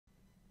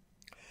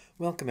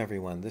Welcome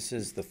everyone. This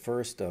is the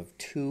first of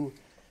two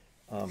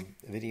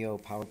video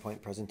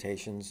PowerPoint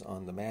presentations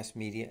on the mass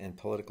media and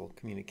political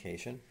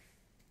communication.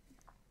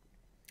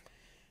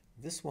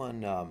 This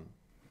one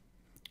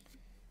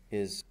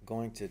is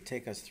going to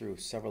take us through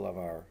several of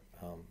our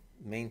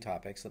main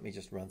topics. Let me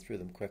just run through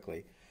them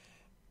quickly.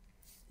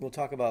 We'll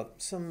talk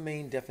about some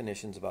main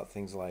definitions about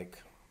things like,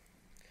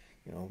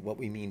 what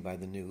we mean by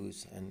the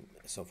news and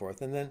so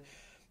forth. And then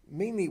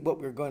mainly what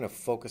we're going to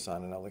focus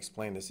on, and I'll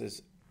explain this,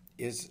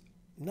 is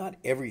not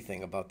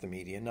everything about the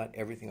media, not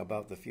everything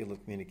about the field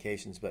of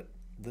communications, but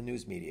the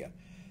news media,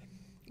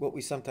 what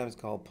we sometimes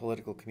call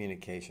political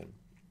communication.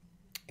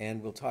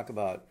 And we'll talk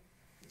about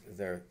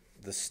the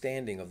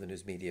standing of the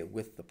news media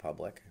with the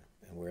public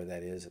and where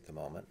that is at the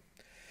moment.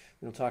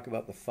 We'll talk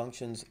about the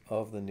functions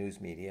of the news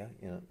media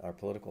in our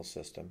political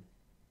system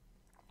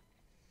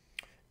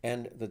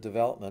and the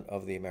development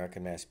of the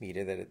American mass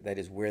media, that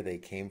is where they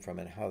came from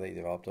and how they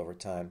developed over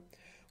time.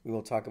 We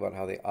will talk about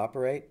how they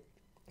operate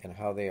and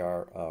how they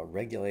are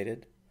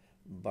regulated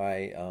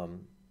by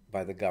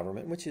the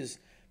government, which is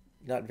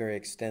not very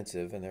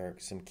extensive, and there are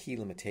some key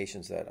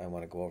limitations that I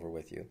want to go over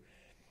with you.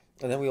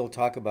 And then we will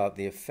talk about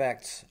the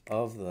effects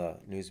of the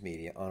news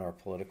media on our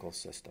political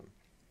system.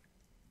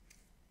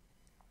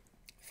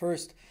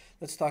 First,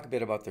 let's talk a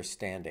bit about their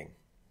standing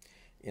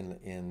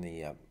in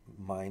the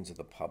minds of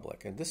the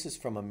public. And this is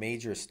from a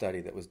major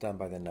study that was done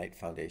by the Knight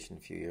Foundation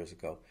a few years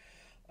ago.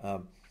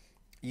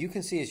 You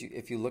can see,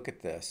 if you look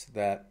at this,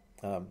 that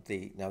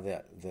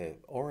the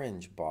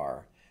orange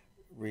bar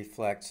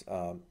reflects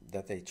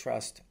that they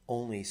trust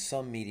only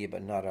some media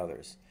but not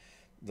others.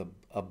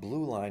 A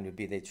blue line would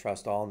be they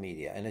trust all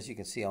media, and as you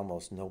can see,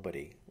 almost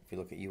nobody. If you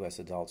look at U.S.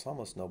 adults,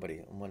 almost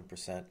nobody,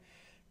 1%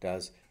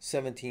 does.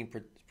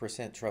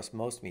 17% trust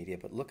most media,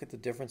 but look at the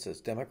differences.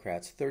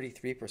 Democrats,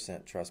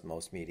 33% trust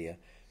most media.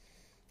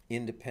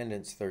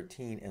 Independents,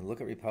 13%, and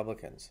look at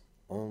Republicans,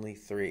 only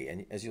 3%.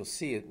 And as you'll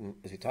see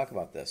as we talk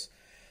about this,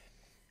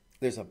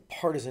 there's a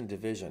partisan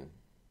division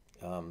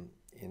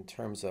in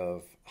terms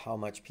of how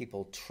much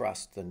people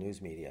trust the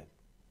news media.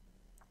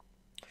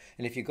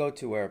 And if you go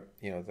to where,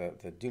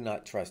 the do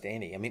not trust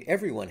any, I mean,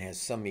 everyone has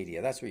some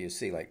media. That's where you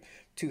see like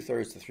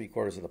 2/3 to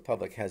 3/4 of the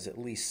public has at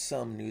least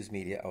some news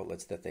media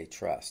outlets that they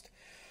trust.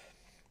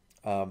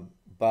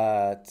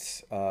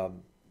 But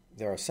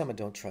there are some that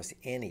don't trust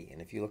any.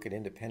 And if you look at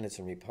independents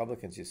and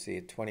Republicans, you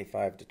see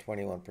 25 to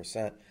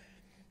 21%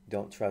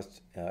 don't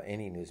trust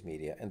any news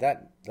media. And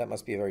that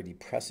must be a very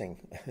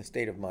depressing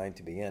state of mind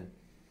to be in.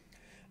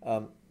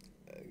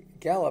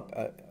 Gallup,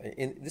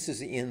 this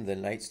is in the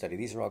Knight study.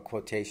 These are all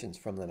quotations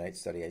from the Knight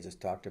study I just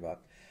talked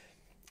about.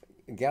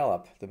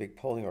 Gallup, the big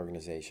polling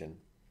organization,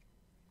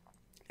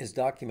 has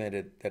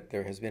documented that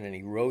there has been an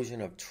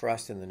erosion of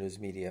trust in the news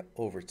media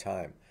over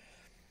time.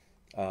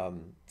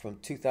 From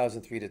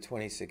 2003 to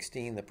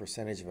 2016, the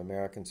percentage of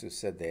Americans who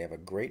said they have a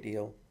great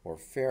deal or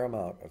fair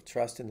amount of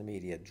trust in the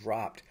media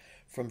dropped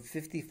from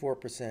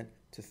 54%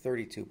 to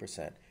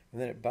 32%. And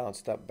then it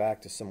bounced up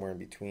back to somewhere in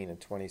between in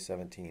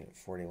 2017 at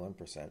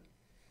 41%.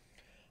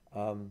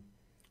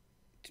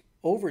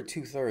 Over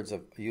 2/3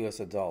 of U.S.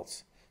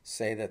 adults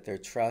say that their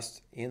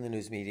trust in the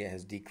news media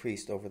has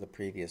decreased over the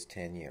previous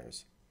 10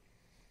 years.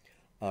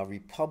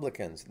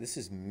 Republicans, this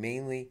is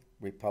mainly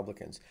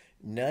Republicans,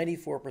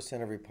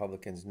 94% of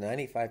Republicans,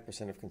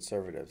 95% of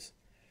conservatives,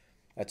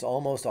 that's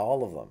almost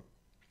all of them,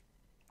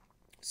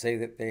 say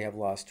that they have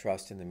lost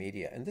trust in the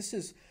media. And this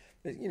is,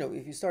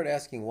 if you start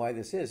asking why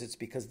this is, it's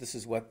because this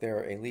is what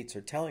their elites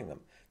are telling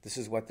them. This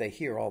is what they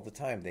hear all the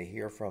time. They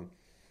hear from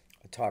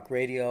talk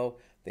radio,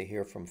 they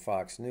hear from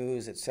Fox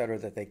News, etc.,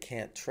 that they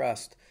can't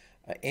trust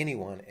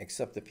anyone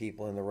except the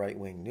people in the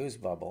right-wing news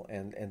bubble,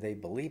 and they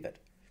believe it.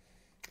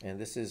 And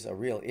this is a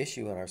real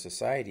issue in our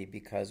society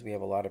because we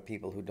have a lot of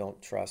people who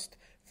don't trust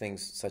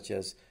things such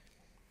as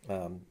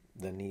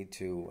the need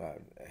to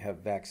have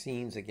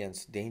vaccines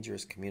against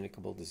dangerous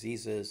communicable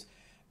diseases,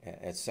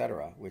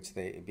 etc.,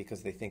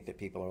 because they think that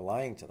people are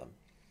lying to them.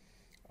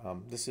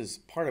 This is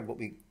part of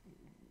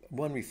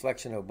one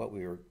reflection of what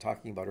we were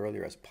talking about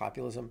earlier as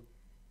populism,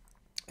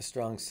 a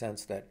strong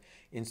sense that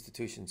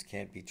institutions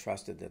can't be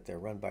trusted, that they're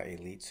run by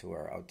elites who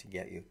are out to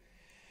get you.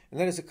 And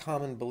that is a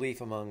common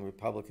belief among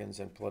Republicans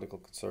and political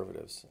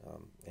conservatives,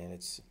 and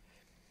it's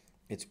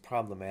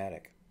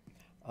problematic.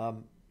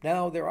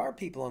 Now, there are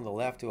people on the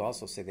left who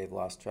also say they've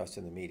lost trust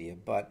in the media,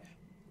 but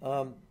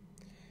there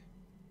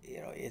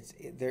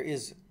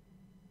is,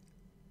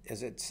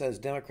 as it says,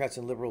 Democrats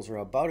and liberals are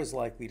about as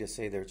likely to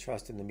say their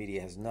trust in the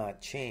media has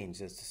not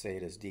changed as to say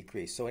it has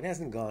decreased. So it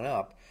hasn't gone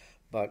up,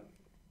 but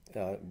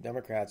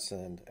Democrats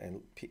and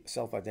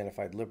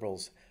self-identified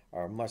liberals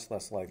are much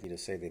less likely to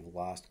say they've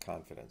lost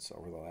confidence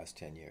over the last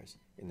 10 years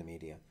in the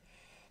media.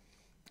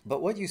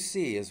 But what you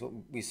see is what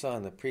we saw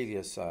in the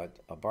previous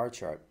bar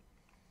chart.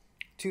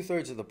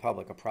 2/3 of the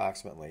public,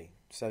 approximately,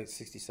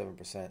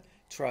 67%,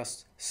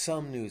 trust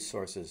some news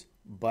sources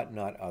but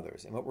not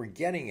others. And what we're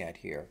getting at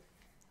here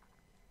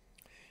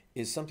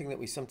is something that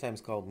we sometimes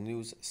call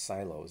news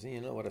silos. And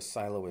you know what a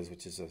silo is,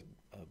 which is a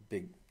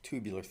big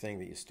tubular thing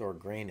that you store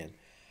grain in.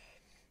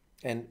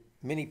 And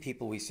many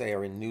people, we say,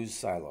 are in news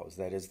silos.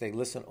 That is, they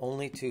listen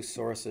only to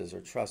sources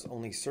or trust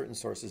only certain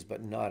sources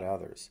but not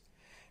others.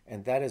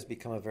 And that has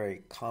become a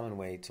very common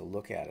way to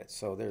look at it.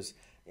 So there's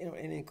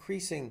an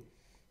increasing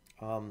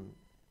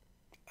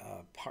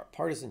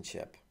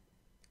partisanship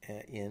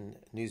in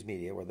news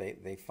media where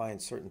they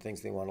find certain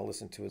things they want to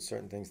listen to and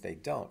certain things they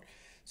don't.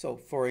 So,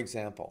 for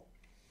example,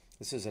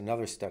 this is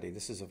another study.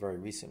 This is a very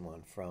recent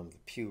one from the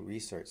Pew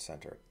Research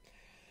Center.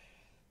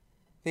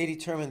 They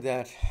determined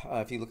that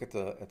if you look at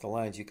the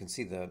lines, you can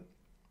see the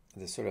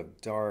sort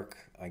of dark,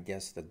 I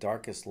guess the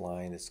darkest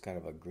line is kind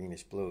of a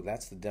greenish blue.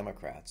 That's the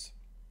Democrats.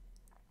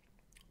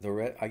 The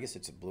red, I guess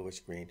it's a bluish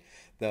green.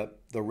 The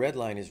red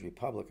line is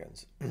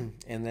Republicans,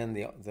 and then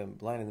the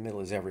line in the middle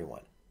is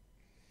everyone.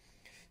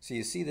 So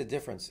you see the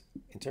difference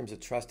in terms of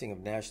trusting of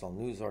national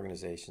news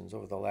organizations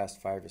over the last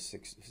 5 or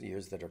 6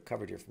 years that are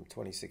covered here from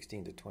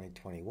 2016 to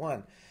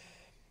 2021.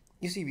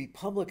 You see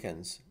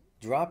Republicans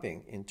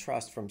dropping in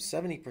trust from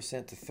 70%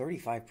 to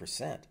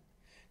 35%.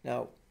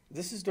 Now,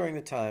 this is during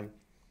the time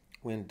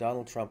when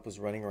Donald Trump was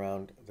running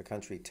around the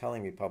country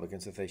telling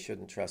Republicans that they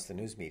shouldn't trust the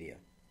news media.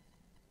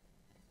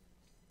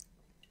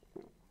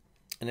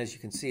 And as you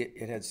can see,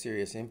 it had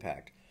serious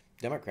impact.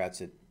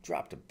 Democrats, it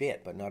dropped a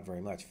bit, but not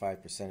very much,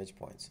 5 percentage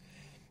points.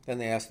 Then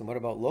they asked them, what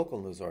about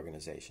local news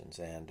organizations?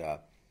 And,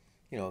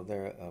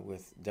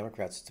 with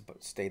Democrats,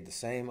 it stayed the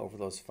same over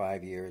those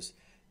 5 years.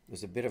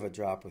 There's a bit of a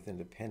drop with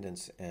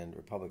independents and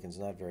Republicans,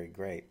 not very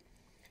great.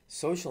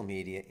 Social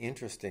media,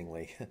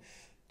 interestingly,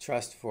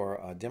 trust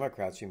for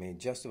Democrats remained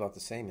just about the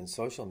same in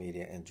social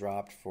media and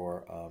dropped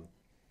for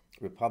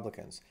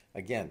Republicans.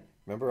 Again,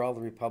 remember all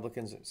the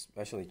Republicans,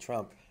 especially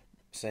Trump,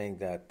 saying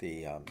that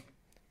the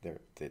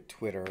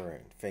Twitter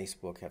and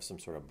Facebook have some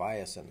sort of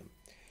bias in them.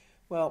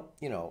 Well,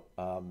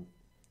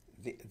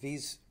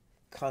 these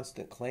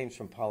constant claims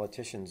from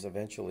politicians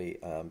eventually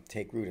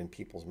take root in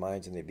people's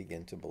minds and they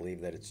begin to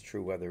believe that it's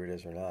true whether it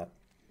is or not.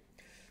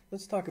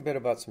 Let's talk a bit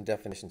about some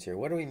definitions here.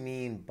 What do we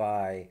mean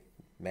by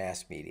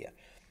mass media?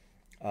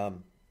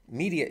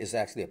 Media is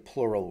actually a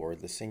plural word.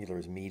 The singular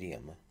is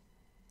medium.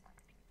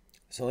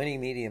 So any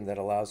medium that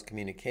allows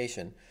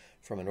communication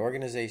from an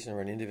organization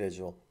or an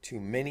individual to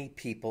many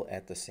people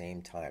at the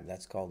same time.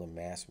 That's called a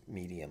mass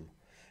medium.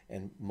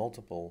 And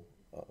multiple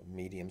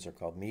mediums are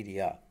called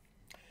media.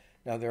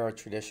 Now there are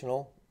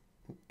traditional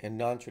and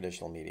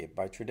non-traditional media.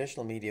 By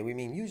traditional media, we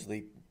mean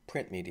usually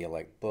print media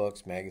like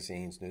books,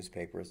 magazines,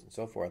 newspapers, and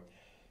so forth.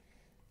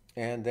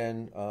 And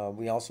then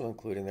we also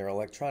include in there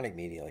electronic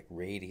media like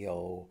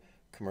radio,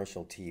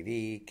 commercial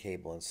TV,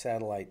 cable and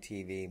satellite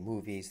TV,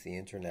 movies, the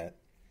internet.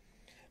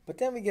 But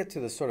then we get to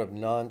the sort of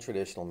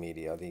non-traditional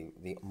media,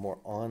 the more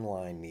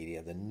online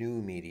media, the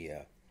new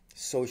media,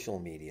 social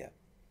media.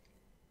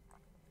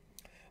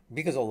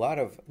 Because a lot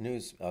of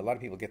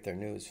people get their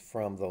news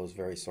from those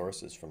very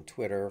sources, from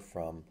Twitter,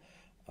 from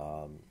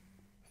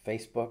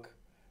Facebook,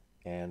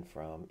 and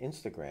from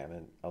Instagram.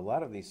 And a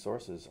lot of these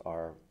sources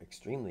are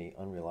extremely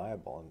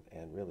unreliable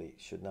and really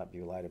should not be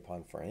relied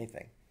upon for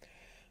anything.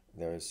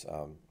 There's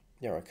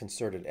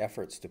concerted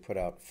efforts to put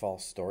out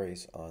false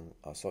stories on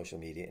social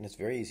media, and it's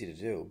very easy to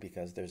do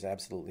because there's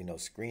absolutely no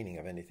screening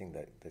of anything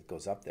that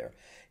goes up there.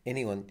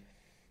 Anyone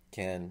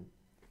can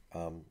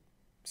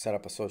set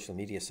up a social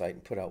media site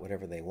and put out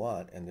whatever they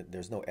want, and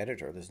there's no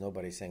editor. There's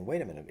nobody saying,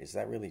 wait a minute, is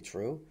that really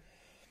true?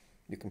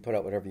 You can put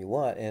out whatever you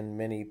want, and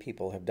many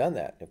people have done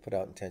that. They've put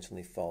out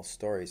intentionally false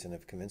stories and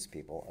have convinced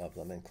people of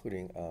them,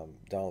 including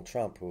Donald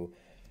Trump, who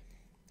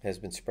has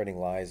been spreading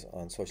lies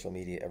on social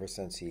media ever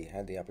since he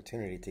had the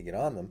opportunity to get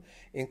on them,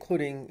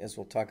 including, as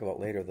we'll talk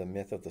about later, the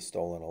myth of the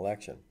stolen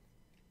election.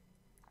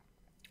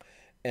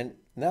 And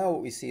now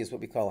what we see is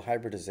what we call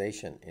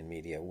hybridization in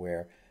media,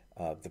 where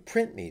the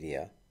print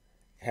media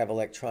have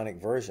electronic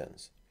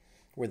versions,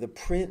 where the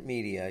print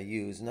media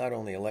use not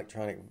only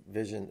electronic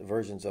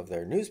versions of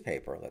their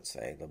newspaper, let's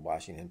say the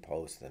Washington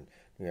Post and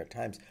New York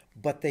Times,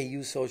 but they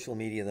use social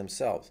media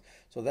themselves.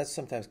 So that's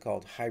sometimes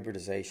called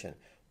hybridization,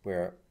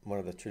 where one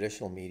of the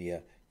traditional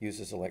media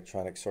uses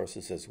electronic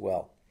sources as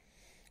well.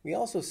 We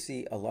also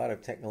see a lot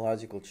of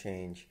technological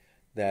change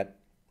that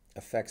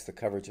affects the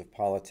coverage of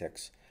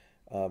politics.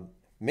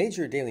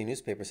 Major daily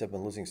newspapers have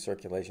been losing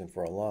circulation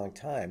for a long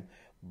time,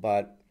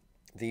 but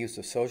the use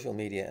of social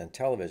media and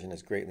television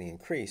has greatly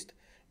increased,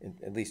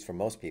 at least for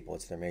most people.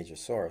 It's their major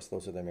source.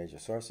 Those are their major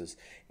sources.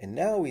 And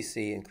now we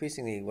see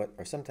increasingly what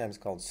are sometimes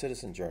called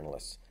citizen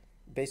journalists,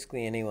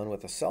 basically anyone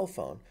with a cell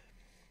phone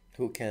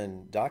who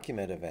can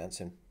document events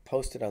and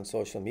post it on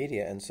social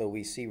media, and so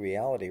we see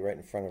reality right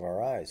in front of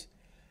our eyes.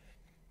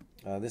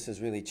 This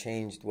has really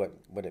changed what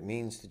it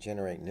means to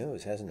generate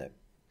news, hasn't it?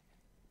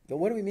 But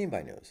what do we mean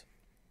by news?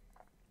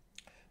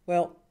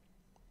 Well,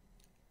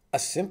 a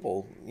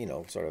simple,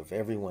 sort of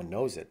everyone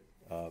knows it,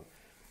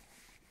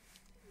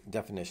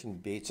 definition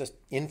would be it's just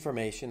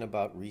information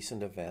about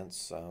recent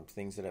events,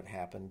 things that have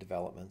happened,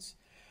 developments.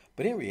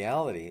 But in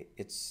reality,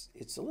 it's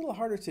a little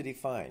harder to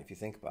define if you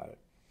think about it.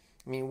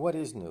 I mean, what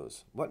is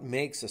news? What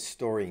makes a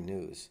story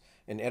news?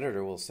 An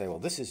editor will say, well,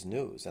 this is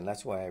news, and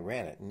that's why I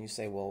ran it. And you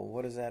say, well,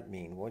 what does that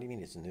mean? What do you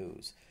mean it's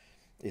news?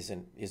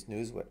 Is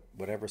news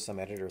whatever some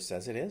editor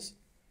says it is?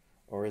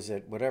 Or is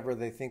it whatever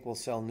they think will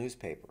sell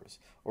newspapers?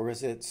 Or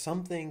is it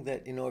something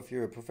that, if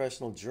you're a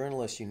professional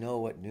journalist, you know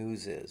what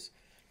news is?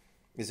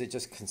 Is it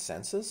just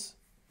consensus,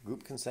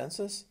 group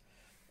consensus?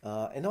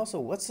 And also,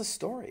 what's the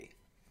story?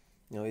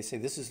 They say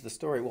this is the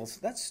story. Well,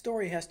 that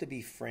story has to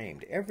be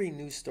framed. Every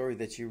news story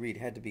that you read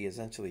had to be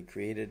essentially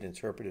created,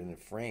 interpreted,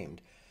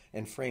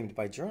 and framed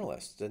by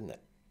journalists, didn't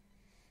it?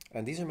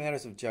 And these are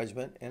matters of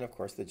judgment, and of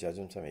course the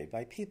judgments are made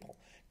by people.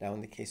 Now,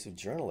 in the case of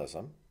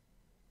journalism,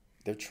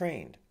 they're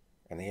trained,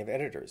 and they have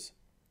editors.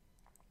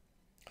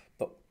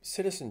 But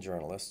citizen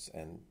journalists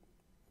and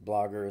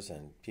bloggers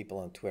and people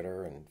on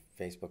Twitter and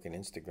Facebook and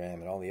Instagram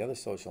and all the other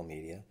social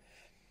media,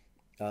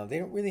 they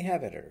don't really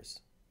have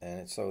editors.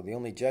 And so the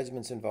only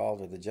judgments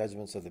involved are the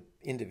judgments of the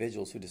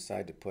individuals who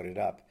decide to put it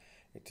up.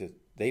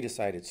 They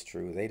decide it's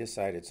true, they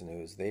decide it's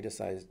news, they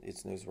decide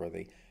it's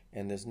newsworthy,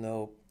 and there's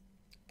no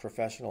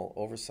professional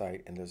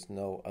oversight and there's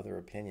no other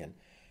opinion.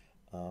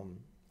 On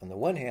the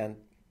one hand,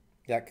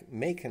 that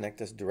may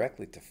connect us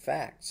directly to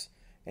facts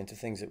and to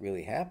things that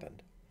really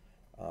happened.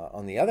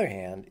 On the other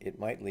hand, it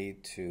might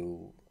lead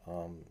to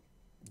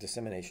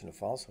dissemination of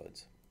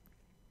falsehoods.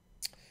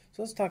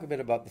 So let's talk a bit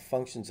about the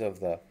functions of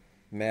the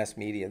mass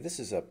media. This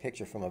is a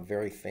picture from a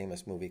very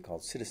famous movie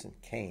called Citizen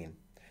Kane,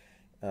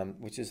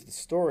 which is the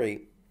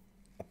story,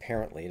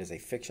 apparently, it is a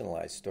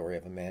fictionalized story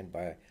of a man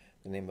by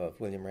the name of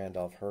William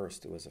Randolph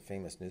Hearst, who was a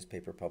famous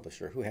newspaper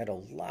publisher who had a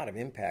lot of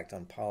impact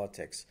on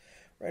politics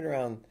right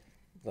around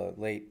the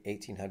late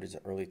 1800s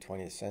and early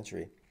 20th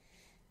century.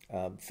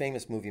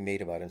 Famous movie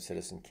made about him,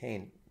 Citizen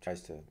Kane,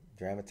 tries to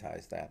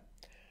dramatize that.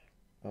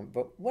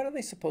 But what are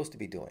they supposed to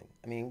be doing?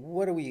 I mean,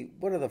 what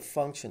are the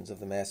functions of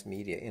the mass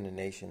media in a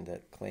nation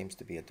that claims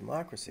to be a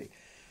democracy?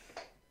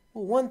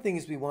 Well, one thing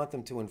is we want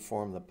them to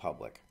inform the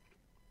public.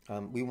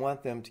 We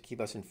want them to keep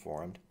us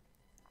informed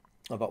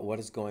about what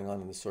is going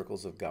on in the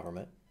circles of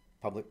government,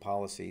 public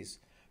policies,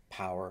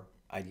 power,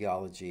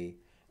 ideology,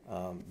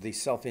 the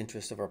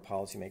self-interest of our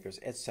policymakers,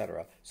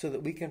 etc., so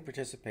that we can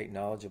participate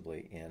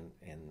knowledgeably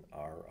in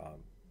our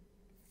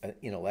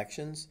in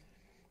elections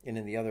and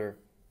in the other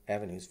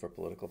avenues for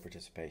political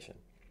participation.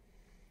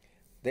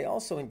 They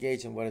also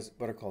engage in what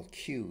are called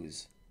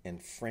cues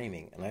and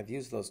framing, and I've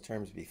used those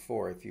terms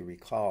before. If you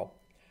recall,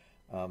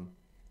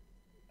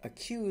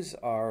 cues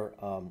are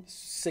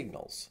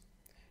signals.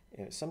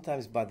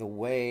 Sometimes by the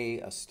way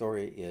a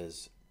story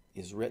is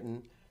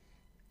written,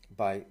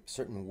 by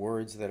certain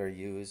words that are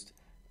used,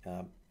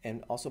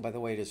 and also by the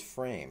way it is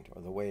framed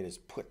or the way it is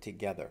put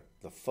together,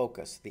 the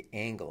focus, the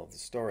angle of the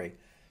story.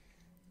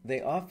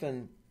 They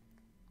often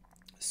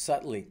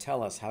subtly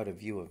tell us how to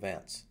view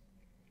events.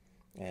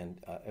 And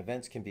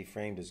events can be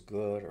framed as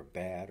good or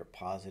bad or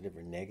positive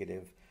or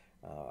negative.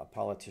 A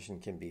politician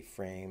can be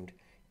framed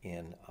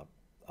in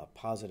a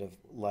positive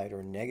light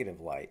or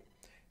negative light.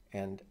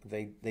 And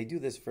they do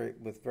this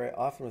very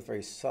often with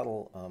very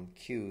subtle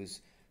cues,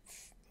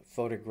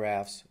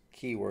 photographs,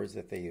 keywords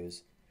that they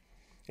use.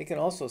 It can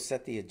also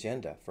set the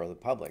agenda for the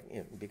public,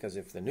 because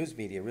if the news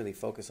media really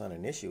focus on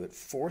an issue, it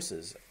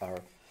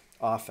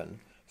often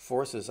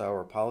forces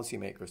our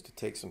policymakers to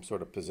take some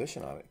sort of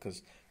position on it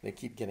because they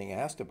keep getting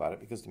asked about it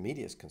because the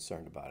media is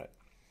concerned about it.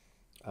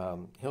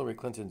 Hillary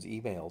Clinton's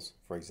emails,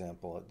 for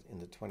example, in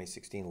the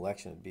 2016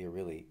 election would be a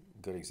really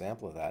good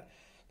example of that.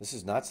 This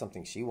is not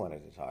something she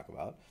wanted to talk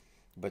about,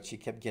 but she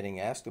kept getting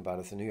asked about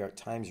it. The New York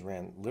Times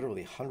ran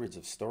literally hundreds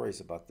of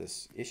stories about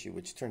this issue,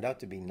 which turned out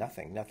to be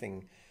nothing.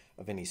 Nothing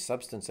of any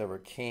substance ever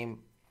came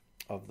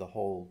of the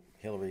whole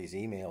Hillary's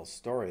email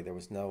story. There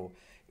was no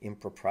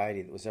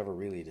impropriety that was ever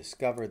really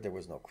discovered. There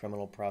was no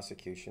criminal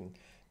prosecution.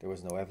 There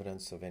was no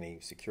evidence of any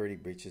security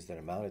breaches that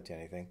amounted to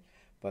anything.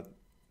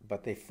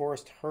 But they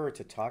forced her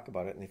to talk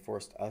about it, and they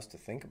forced us to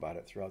think about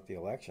it throughout the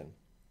election.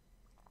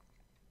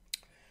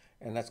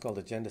 And that's called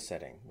agenda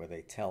setting, where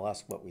they tell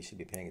us what we should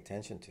be paying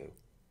attention to.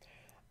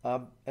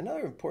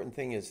 Another important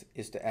thing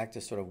is to act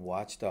as sort of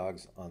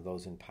watchdogs on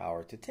those in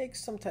power, to take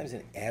sometimes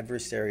an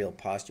adversarial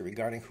posture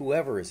regarding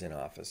whoever is in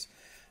office,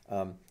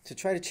 to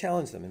try to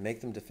challenge them and make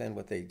them defend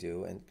what they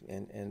do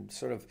and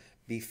sort of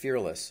be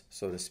fearless,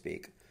 so to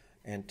speak,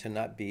 and to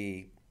not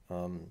be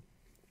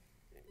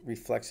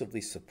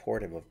reflexively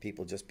supportive of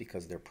people just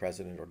because they're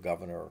president or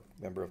governor or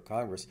member of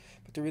Congress,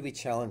 but to really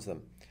challenge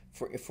them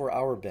for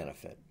our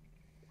benefit.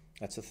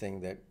 That's the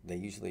thing that they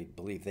usually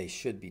believe they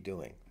should be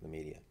doing, the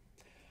media.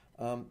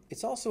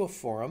 It's also a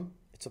forum.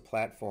 It's a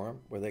platform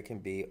where there can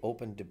be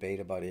open debate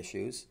about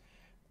issues.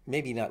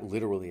 Maybe not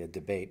literally a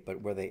debate,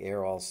 but where they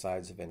air all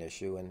sides of an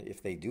issue. And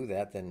if they do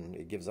that, then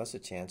it gives us a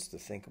chance to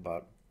think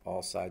about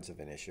all sides of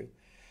an issue.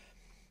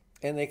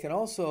 And they can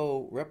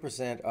also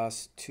represent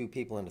us to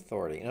people in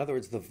authority. In other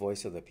words, the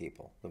voice of the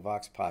people, the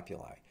vox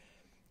populi,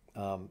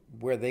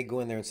 where they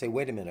go in there and say,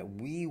 wait a minute,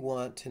 we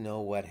want to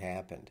know what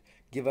happened.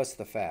 Give us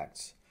the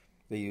facts.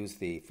 They use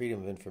the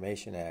Freedom of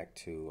Information Act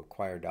to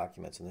acquire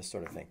documents and this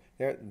sort of thing.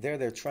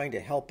 They're trying to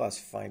help us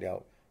find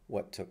out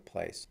what took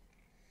place.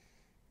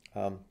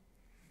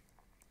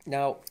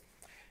 Now,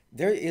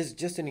 there is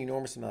just an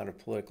enormous amount of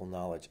political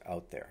knowledge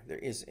out there. There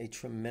is a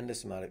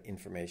tremendous amount of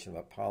information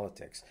about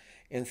politics.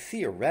 And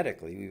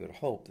theoretically, we would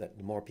hope that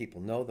the more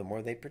people know, the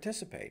more they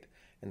participate.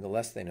 And the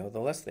less they know, the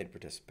less they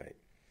participate.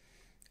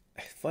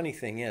 Funny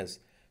thing is,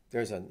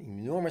 there's an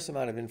enormous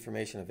amount of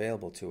information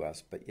available to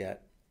us, but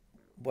yet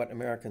what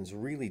Americans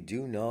really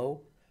do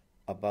know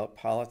about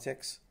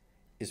politics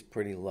is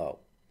pretty low.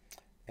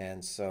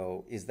 And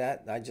so is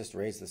that, I just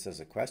raised this as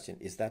a question,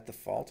 is that the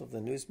fault of the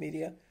news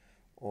media?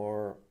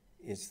 Or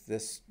is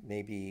this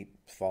maybe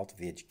fault of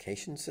the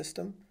education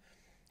system?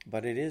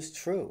 But it is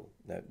true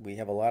that we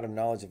have a lot of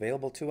knowledge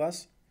available to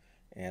us,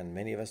 and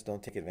many of us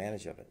don't take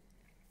advantage of it.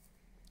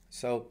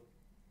 So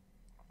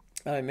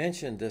I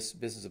mentioned this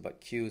business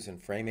about cues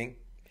and framing.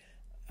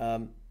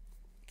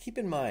 Keep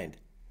in mind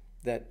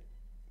that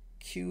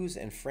cues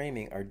and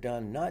framing are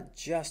done not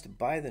just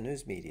by the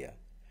news media,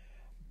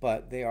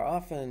 but they are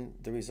often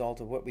the result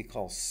of what we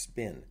call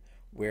spin,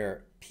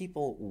 where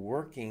people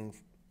working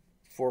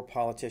for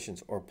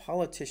politicians or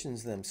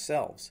politicians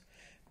themselves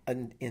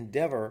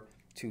endeavor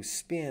to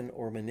spin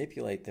or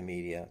manipulate the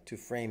media to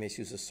frame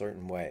issues a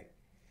certain way.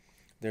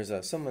 There's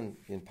someone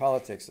in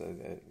politics,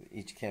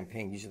 each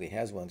campaign usually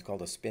has one, it's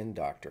called a spin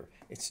doctor.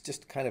 It's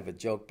just kind of a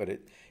joke, but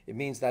it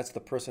means that's the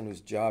person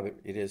whose job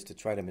it is to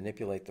try to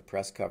manipulate the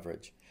press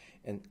coverage.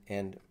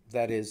 And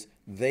that is,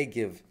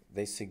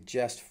 they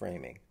suggest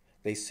framing.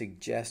 They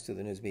suggest to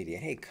the news media,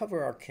 hey,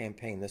 cover our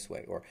campaign this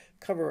way, or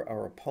cover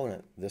our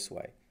opponent this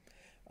way.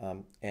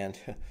 And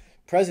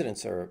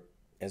presidents are,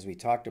 as we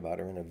talked about,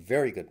 are in a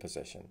very good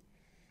position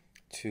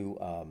to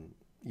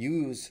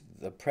use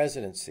the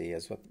presidency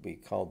as what we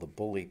call the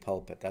bully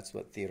pulpit. That's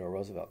what Theodore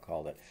Roosevelt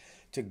called it.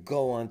 To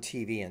go on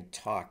TV and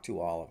talk to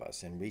all of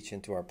us and reach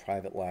into our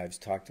private lives,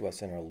 talk to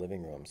us in our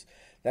living rooms.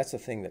 That's a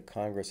thing that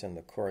Congress and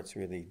the courts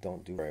really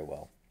don't do very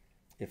well,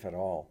 if at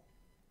all.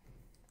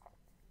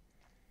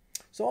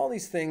 So all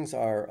these things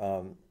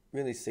are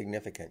really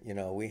significant. You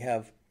know, we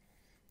have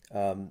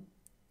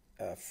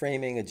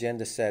framing,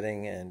 agenda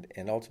setting,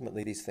 and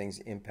ultimately these things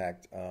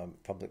impact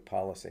public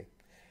policy.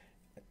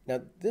 Now,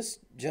 this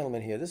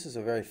gentleman here, this is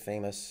a very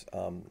famous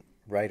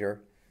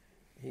writer.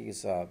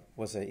 He's a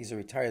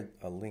retired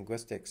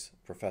linguistics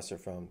professor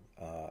from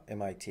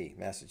MIT,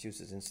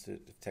 Massachusetts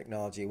Institute of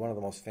Technology, one of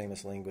the most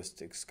famous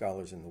linguistic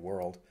scholars in the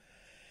world.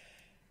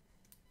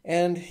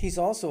 And he's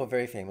also a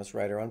very famous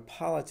writer on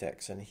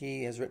politics, and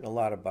he has written a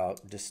lot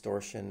about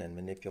distortion and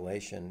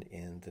manipulation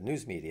in the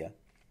news media.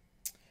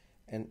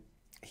 And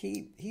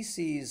he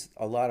sees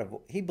a lot of,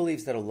 he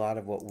believes that a lot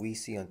of what we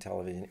see on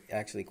television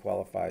actually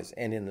qualifies,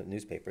 and in the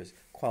newspapers,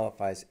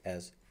 qualifies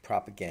as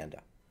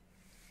propaganda.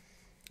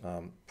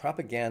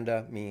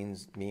 Propaganda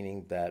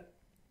meaning that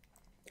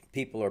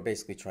people are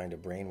basically trying to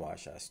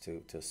brainwash us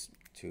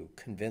to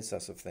convince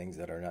us of things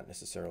that are not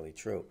necessarily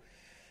true.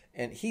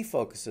 And he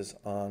focuses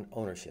on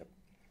ownership.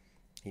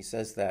 He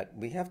says that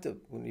we have to,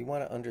 when we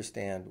want to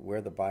understand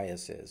where the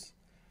bias is,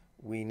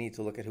 we need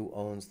to look at who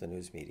owns the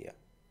news media.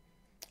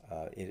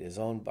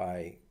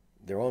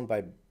 They're owned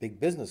by big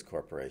business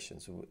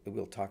corporations.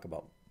 We'll talk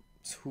about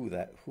who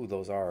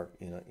those are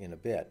in a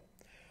bit.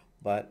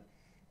 But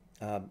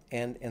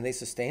and they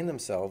sustain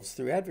themselves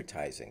through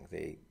advertising.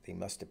 They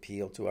must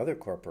appeal to other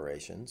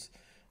corporations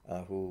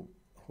who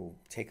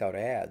take out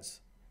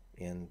ads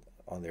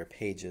on their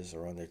pages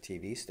or on their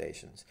TV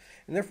stations.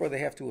 And therefore they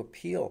have to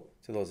appeal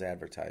to those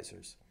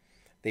advertisers.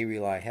 They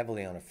rely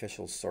heavily on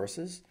official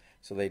sources,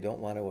 so they don't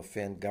want to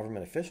offend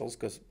government officials,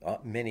 because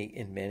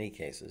in many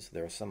cases,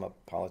 there are some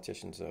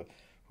politicians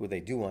who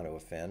they do want to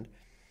offend,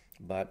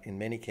 but in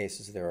many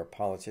cases there are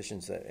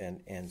politicians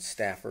and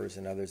staffers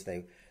and others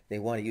they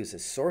want to use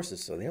as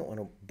sources, so they don't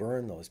want to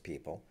burn those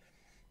people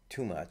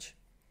too much.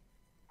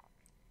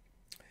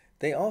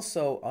 They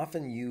also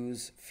often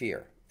use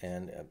fear,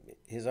 and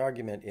his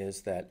argument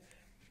is that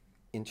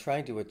in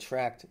trying to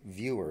attract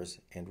viewers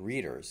and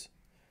readers,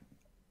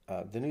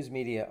 the news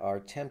media are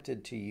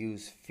tempted to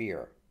use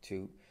fear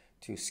to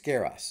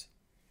scare us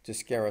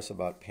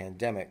about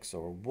pandemics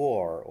or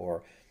war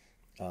or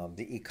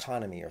the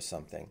economy or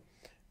something.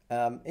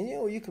 And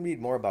you can read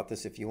more about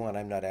this if you want.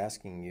 I'm not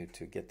asking you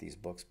to get these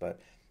books, but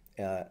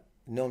Noam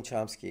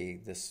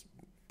Chomsky, this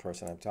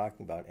person I'm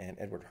talking about, and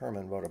Edward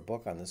Herman wrote a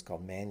book on this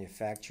called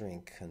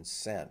Manufacturing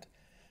Consent,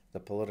 the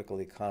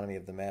Political Economy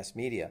of the Mass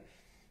Media.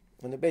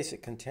 And the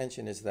basic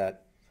contention is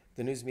that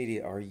the news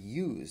media are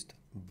used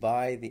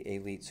by the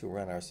elites who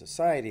run our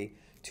society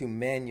to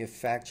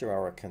manufacture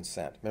our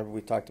consent. Remember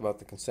we talked about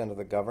the consent of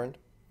the governed?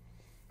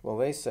 Well,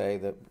 they say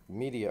that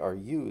media are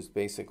used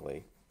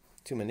basically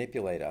to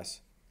manipulate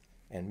us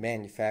and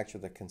manufacture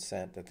the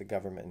consent that the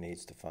government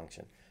needs to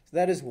function. So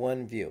that is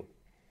one view.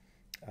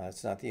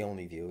 It's not the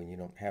only view, and you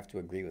don't have to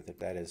agree with it.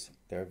 That is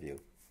their view.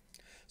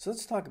 So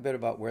let's talk a bit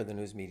about where the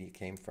news media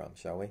came from,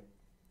 shall we?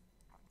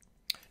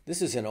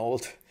 This is an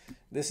old,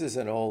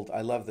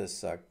 I love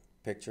this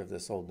picture of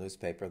this old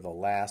newspaper, the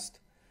last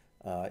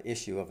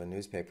issue of a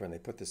newspaper, and they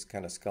put this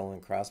kind of skull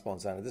and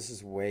crossbones on it. This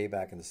is way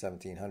back in the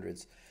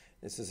 1700s.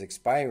 This is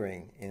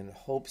expiring in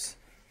hopes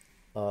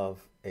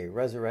of a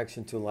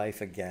resurrection to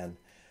life again.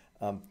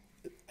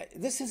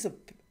 this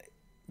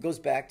goes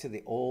back to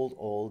the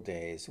old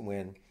days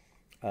when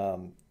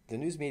the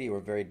news media were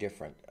very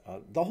different.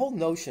 The whole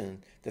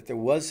notion that there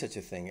was such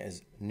a thing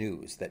as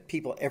news, that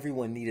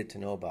everyone needed to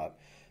know about,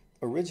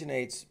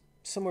 originates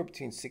somewhere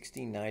between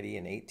 1690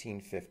 and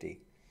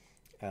 1850,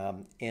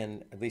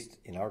 at least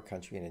in our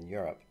country and in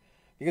Europe.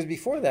 Because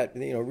before that,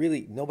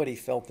 really nobody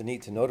felt the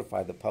need to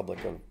notify the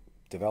public of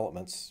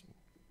developments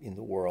in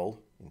the world,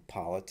 in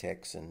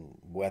politics and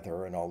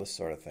weather and all this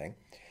sort of thing.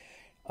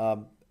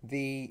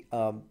 The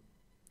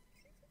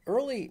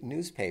early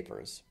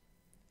newspapers,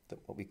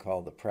 what we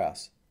call the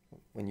press,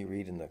 when you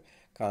read in the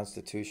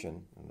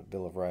Constitution and the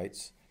Bill of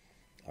Rights,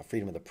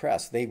 freedom of the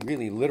press, they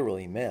really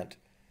literally meant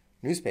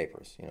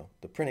newspapers,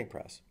 the printing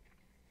press.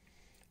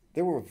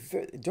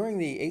 During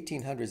the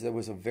 1800s, there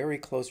was a very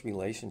close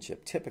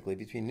relationship, typically,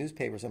 between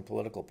newspapers and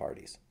political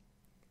parties.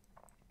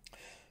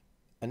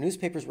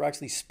 Newspapers were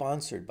actually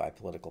sponsored by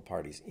political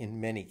parties in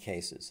many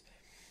cases.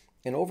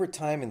 And over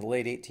time, in the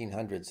late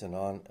 1800s and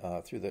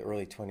on through the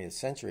early 20th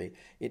century,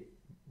 it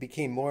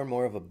became more and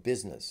more of a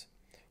business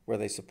where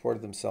they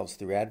supported themselves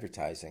through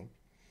advertising.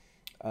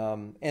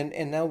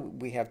 And now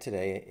we have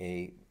today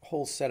a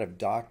whole set of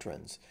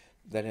doctrines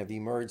that have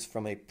emerged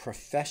from a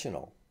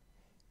professional,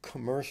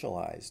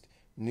 commercialized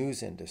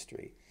news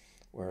industry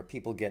where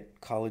people get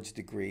college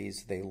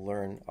degrees, they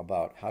learn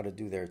about how to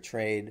do their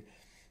trade,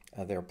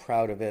 they're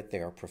proud of it,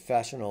 they are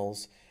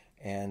professionals,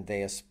 and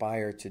they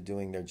aspire to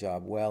doing their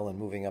job well and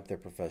moving up their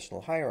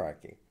professional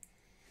hierarchy.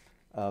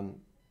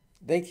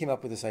 They came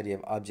up with this idea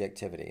of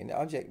objectivity. And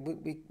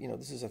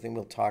this is a thing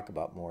we'll talk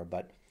about more,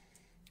 but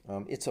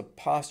it's a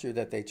posture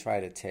that they try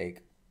to take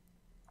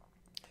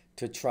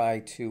to try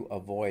to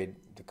avoid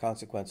the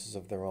consequences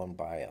of their own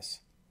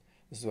bias.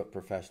 This is what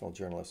professional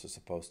journalists are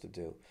supposed to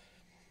do.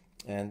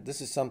 And this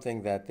is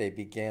something that they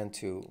began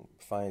to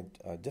find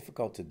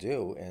difficult to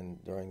do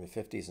during the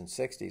 50s and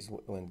 60s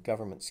when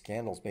government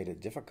scandals made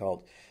it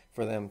difficult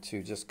for them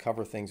to just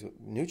cover things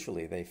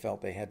neutrally. They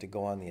felt they had to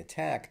go on the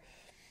attack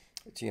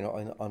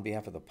on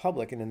behalf of the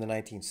public. And in the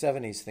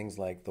 1970s, things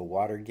like the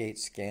Watergate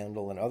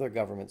scandal and other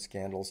government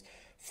scandals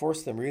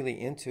forced them really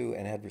into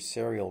an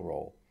adversarial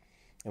role.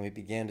 And we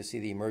began to see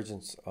the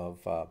emergence of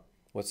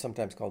what's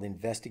sometimes called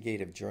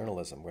investigative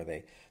journalism, where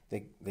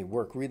they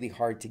work really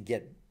hard to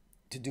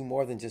do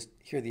more than just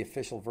hear the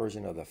official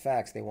version of the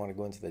facts. They want to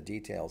go into the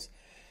details.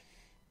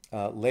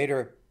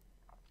 Later,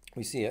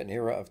 we see an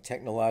era of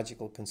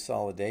technological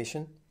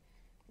consolidation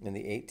in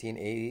the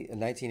 1980s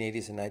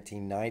and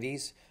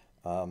 1990s,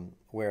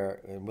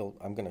 where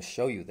I'm going to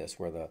show you this,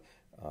 where the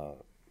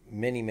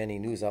many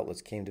news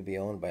outlets came to be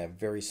owned by a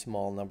very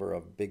small number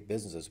of big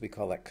businesses. We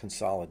call that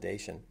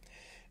consolidation.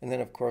 And then,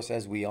 of course,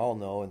 as we all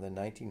know, in the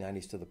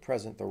 1990s to the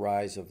present, the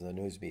rise of the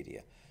news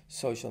media,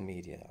 social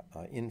media,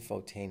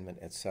 infotainment,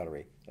 et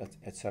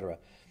cetera.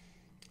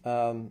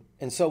 And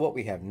so what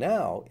we have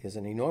now is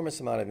an enormous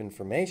amount of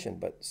information,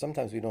 but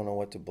sometimes we don't know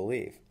what to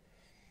believe.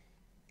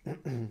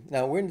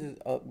 Now, we're into,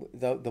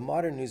 the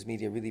modern news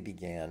media really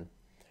began,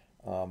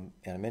 and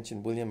I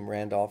mentioned William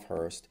Randolph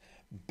Hearst,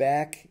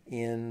 back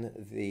in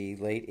the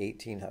late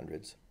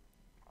 1800s.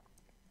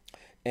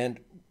 And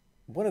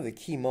one of the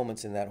key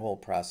moments in that whole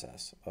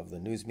process of the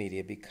news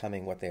media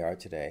becoming what they are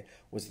today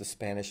was the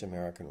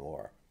Spanish-American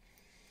War,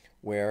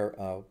 where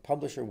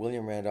publisher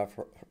William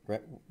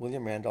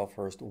Randolph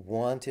Hearst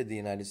wanted the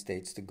United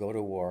States to go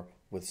to war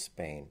with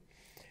Spain.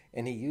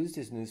 And he used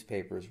his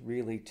newspapers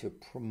really to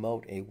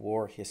promote a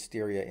war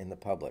hysteria in the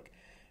public.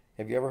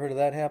 Have you ever heard of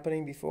that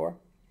happening before?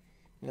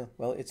 No.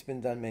 Well, it's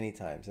been done many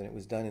times, and it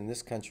was done in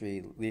this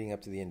country leading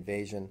up to the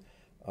invasion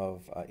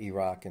of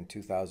Iraq in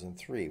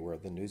 2003, where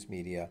the news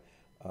media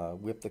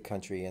whipped the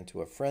country into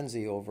a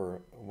frenzy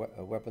over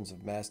weapons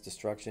of mass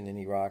destruction in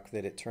Iraq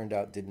that it turned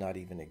out did not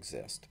even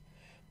exist.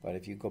 But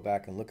if you go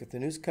back and look at the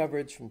news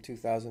coverage from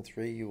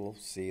 2003, you will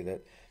see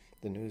that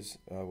the news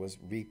was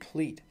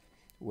replete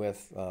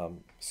with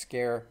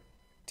scare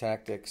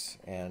tactics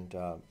and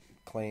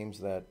claims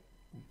that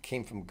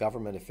came from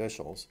government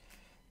officials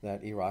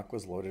that Iraq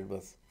was loaded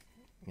with,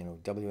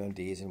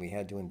 WMDs and we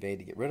had to invade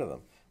to get rid of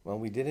them. Well,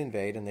 we did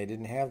invade and they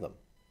didn't have them.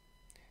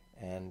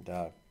 And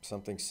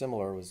something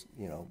similar was,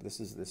 this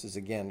is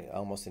again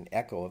almost an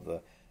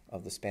echo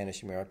of the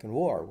Spanish-American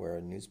War, where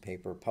a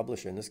newspaper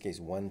publisher, in this case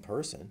one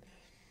person,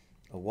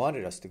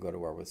 wanted us to go to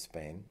war with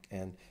Spain,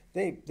 and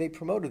they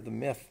promoted the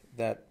myth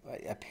that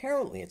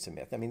apparently it's a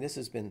myth. I mean, this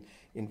has been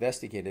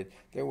investigated.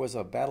 There was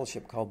a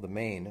battleship called the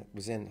Maine. It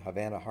was in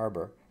Havana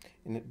Harbor,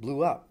 and it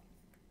blew up.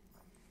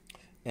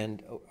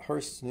 And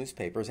Hearst's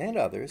newspapers and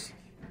others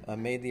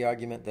made the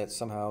argument that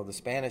somehow the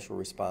Spanish were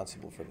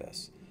responsible for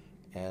this.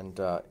 And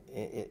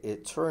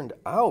it turned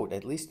out,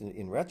 at least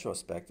in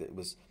retrospect, it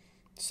was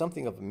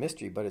something of a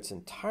mystery, but it's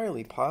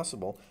entirely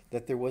possible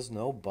that there was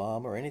no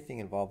bomb or anything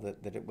involved,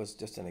 that it was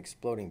just an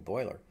exploding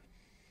boiler.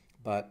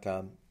 But,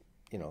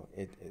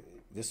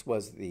 this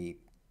was the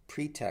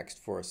pretext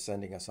for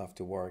sending us off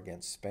to war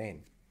against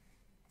Spain.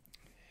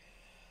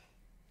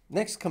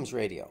 Next comes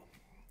radio.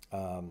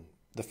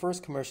 The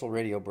first commercial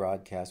radio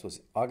broadcast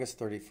was August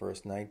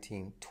 31st,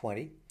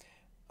 1920.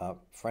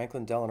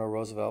 Franklin Delano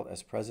Roosevelt,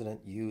 as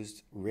president,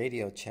 used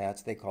radio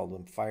chats, they called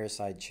them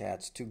fireside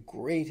chats, to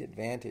great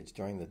advantage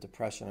during the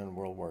Depression and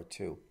World War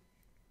II.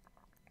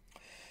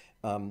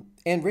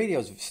 And radio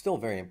is still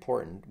very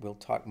important. We'll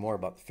talk more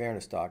about the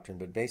fairness doctrine,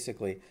 but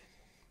basically,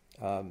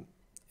 AM,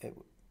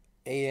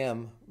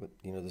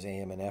 there's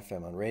AM and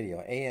FM on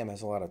radio. AM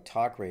has a lot of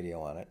talk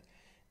radio on it,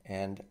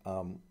 and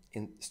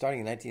starting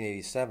in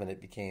 1987,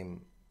 it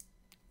became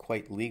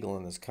quite legal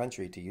in this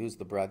country to use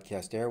the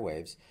broadcast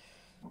airwaves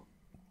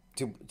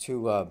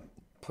to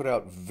put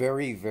out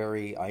very,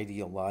 very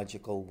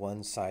ideological,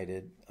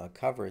 one-sided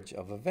coverage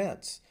of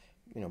events.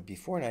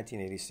 Before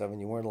 1987,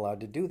 you weren't allowed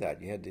to do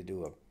that. You had to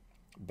do a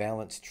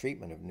balanced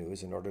treatment of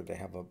news in order to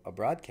have a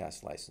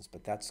broadcast license,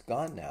 but that's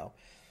gone now.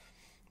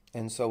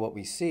 And so what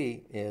we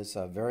see is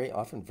very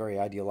often very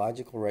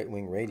ideological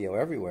right-wing radio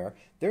everywhere.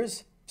 There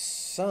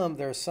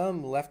are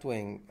some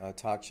left-wing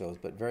talk shows,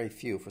 but very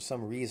few. For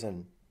some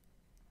reason,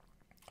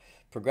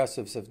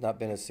 progressives have not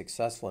been as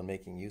successful in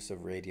making use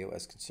of radio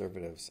as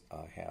conservatives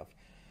have.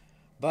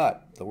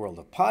 But the world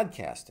of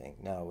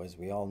podcasting, now, as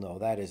we all know,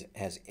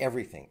 has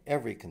everything.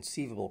 Every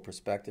conceivable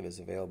perspective is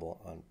available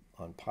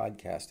on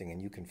podcasting,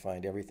 and you can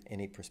find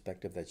any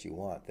perspective that you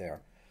want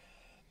there.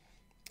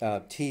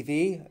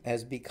 TV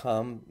has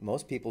become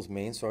most people's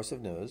main source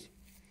of news.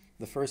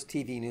 The first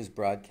TV news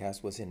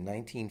broadcast was in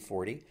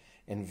 1940,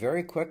 and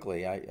very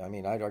quickly, I'd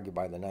argue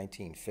by the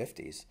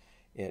 1950s,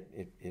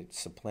 it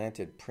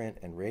supplanted print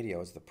and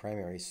radio as the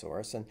primary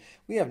source. And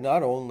we have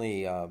not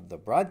only the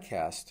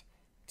broadcast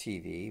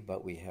TV,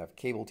 but we have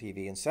cable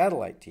TV and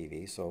satellite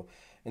TV.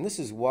 And this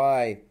is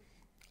why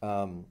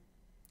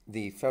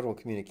the Federal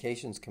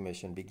Communications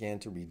Commission began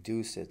to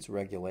reduce its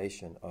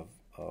regulation of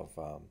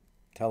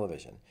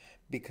television,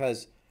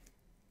 because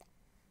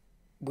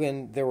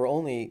when there were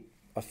only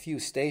a few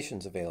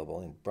stations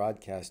available in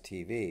broadcast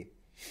TV,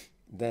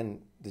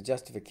 then the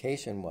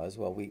justification was,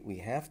 well, we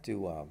have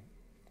to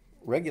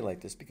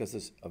regulate this because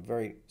there's a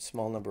very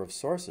small number of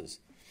sources.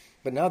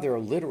 But now there are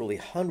literally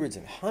hundreds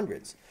and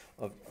hundreds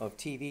of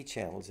TV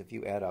channels if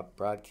you add up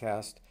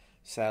broadcast,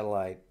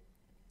 satellite,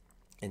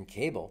 and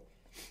cable.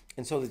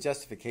 And so the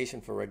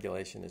justification for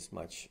regulation is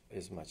much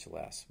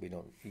less.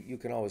 You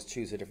can always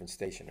choose a different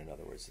station, in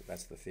other words.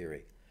 That's the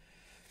theory.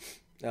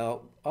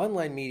 Now,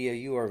 online media,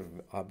 you are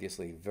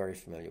obviously very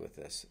familiar with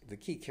this. The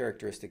key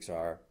characteristics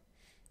are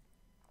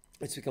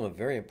it's become a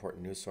very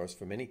important news source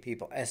for many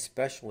people,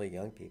 especially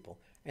young people,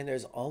 and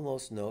there's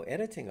almost no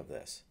editing of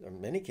this.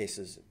 In many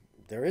cases,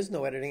 there is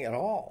no editing at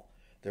all.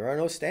 There are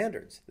no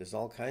standards. There's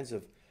all kinds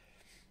of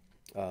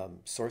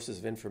sources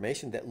of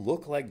information that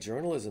look like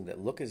journalism, that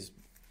look as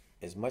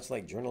much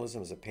like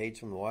journalism as a page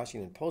from the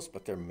Washington Post,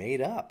 but they're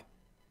made up.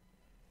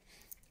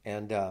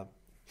 And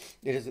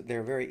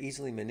they're very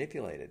easily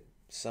manipulated.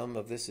 Some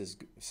of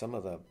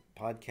the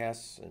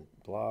podcasts and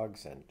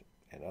blogs and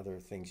other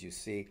things you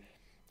see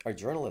are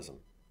journalism.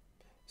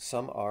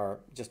 Some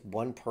are just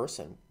one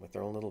person with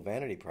their own little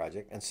vanity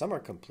project, and some are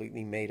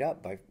completely made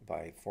up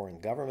by foreign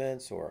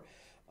governments or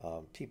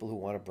people who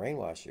want to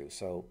brainwash you.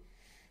 So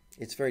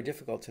it's very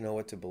difficult to know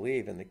what to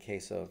believe in the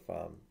case of,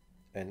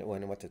 and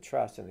what to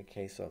trust in the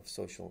case of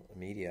social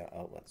media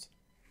outlets.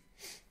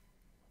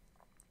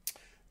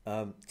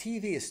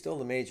 TV is still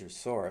the major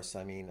source.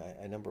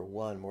 Number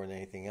one, more than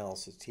anything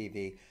else, is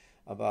TV.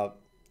 About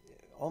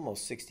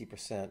almost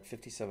 60%,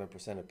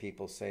 57% of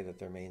people say that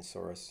their main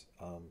source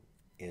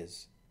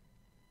is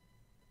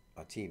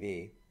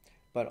TV.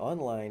 But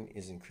online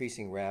is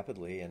increasing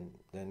rapidly, and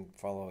then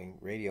following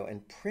radio.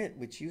 And print,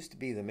 which used to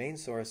be the main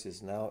source,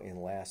 is now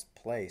in last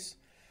place.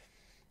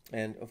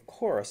 And of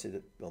course,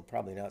 it will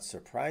probably not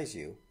surprise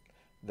you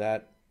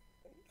that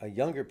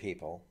younger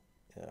people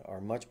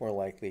are much more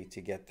likely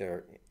to get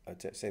their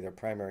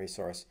primary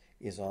source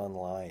is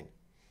online,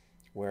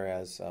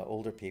 whereas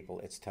older people,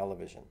 it's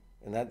television.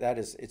 And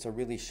it's a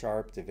really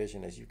sharp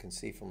division, as you can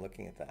see from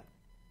looking at that.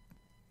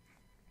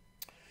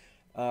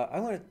 I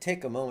want to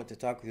take a moment to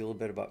talk with you a little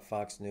bit about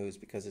Fox News,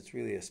 because it's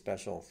really a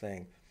special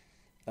thing.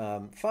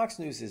 Fox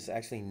News is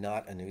actually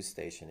not a news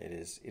station. It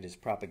is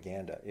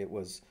propaganda. It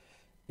was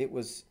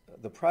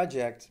the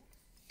project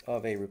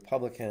of a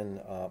Republican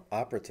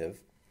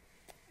operative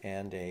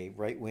and a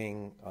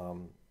right-wing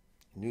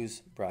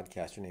news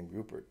broadcaster named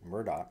Rupert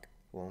Murdoch,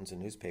 who owns a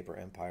newspaper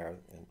empire,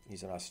 and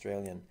he's an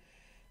Australian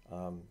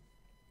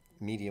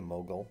media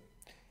mogul,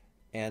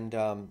 and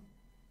a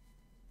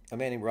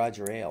man named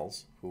Roger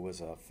Ailes, who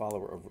was a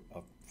follower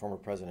of former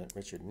President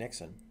Richard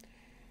Nixon.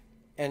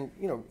 And,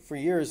 for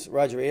years,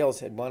 Roger Ailes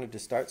had wanted to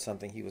start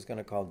something he was going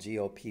to call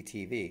GOP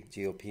TV.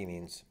 GOP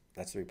means,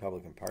 that's the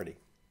Republican Party.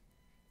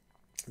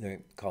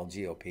 They're called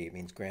GOP. It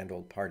means Grand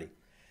Old Party.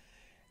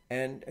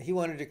 And he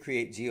wanted to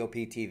create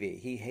GOP TV.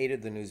 He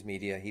hated the news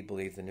media. He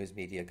believed the news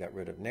media got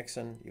rid of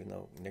Nixon, even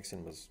though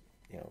Nixon was,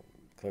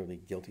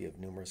 clearly guilty of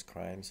numerous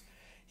crimes.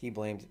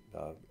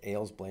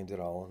 Ailes blamed it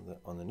all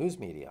on the news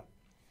media.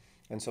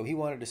 And so he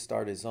wanted to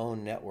start his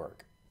own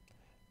network.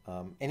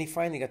 And he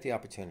finally got the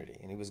opportunity.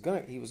 And he was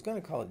going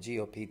to call it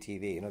GOP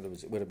TV. In other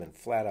words, it would have been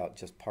flat out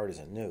just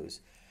partisan news.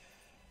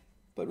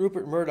 But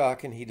Rupert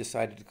Murdoch, and he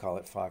decided to call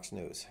it Fox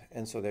News.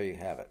 And so there you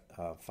have it,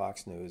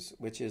 Fox News,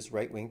 which is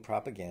right-wing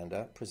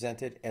propaganda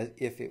presented as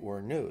if it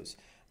were news.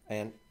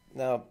 And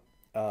now,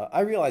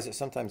 I realize that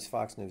sometimes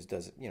Fox News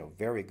does,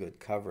 very good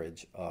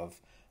coverage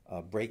of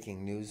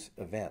breaking news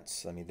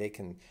events. I mean,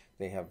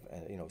 they have,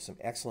 some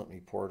excellent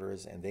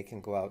reporters, and they can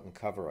go out and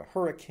cover a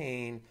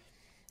hurricane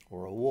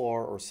or a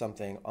war or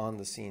something on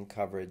the scene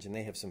coverage, and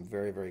they have some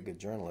very, very good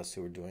journalists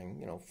who are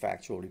doing,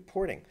 factual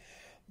reporting.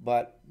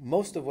 But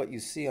most of what you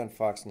see on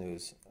Fox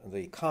News,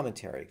 the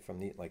commentary from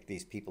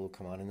these people who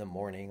come on in the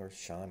morning, or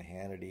Sean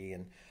Hannity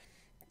and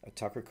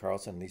Tucker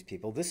Carlson, these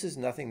people, this is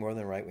nothing more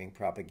than right-wing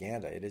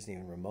propaganda. It isn't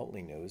even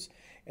remotely news.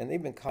 And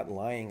they've been caught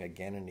lying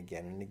again and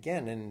again and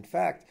again. And in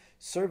fact,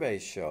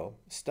 surveys show,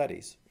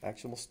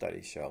 actual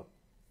studies show,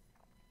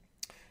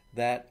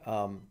 that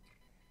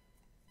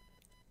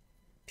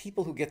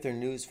people who get their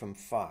news from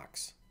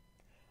Fox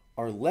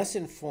are less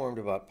informed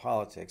about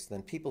politics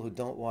than people who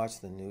don't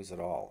watch the news at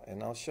all.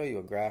 And I'll show you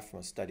a graph from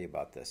a study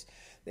about this.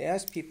 They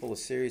asked people a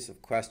series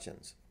of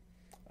questions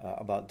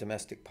about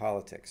domestic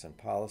politics and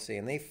policy,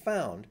 and they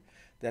found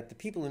that the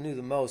people who knew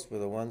the most were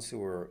the ones who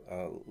were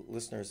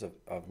listeners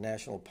of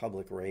national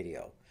public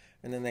radio.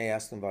 And then they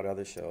asked them about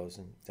other shows,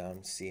 and down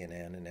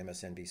CNN and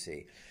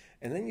MSNBC.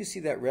 And then you see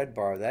that red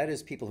bar, that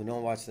is people who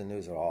don't watch the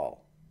news at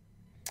all.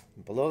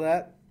 And below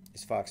that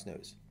is Fox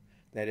News.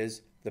 That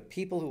is, the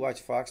people who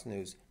watch Fox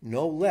News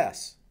know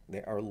less,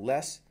 they are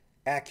less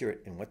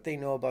accurate in what they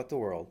know about the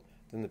world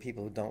than the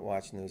people who don't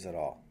watch news at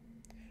all.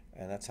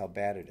 And that's how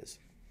bad it is.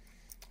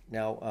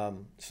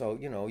 Now, so,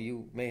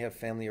 you may have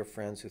family or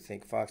friends who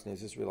think Fox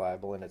News is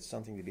reliable, and it's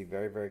something to be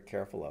very, very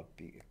careful of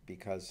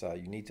because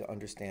you need to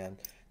understand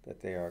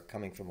that they are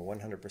coming from a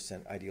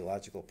 100%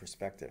 ideological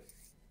perspective.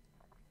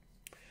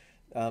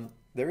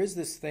 There is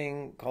this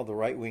thing called the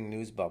right-wing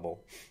news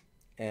bubble,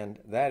 and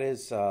that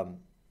is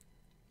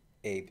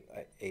a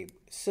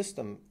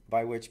system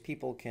by which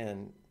people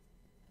can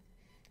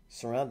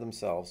surround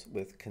themselves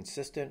with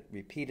consistent,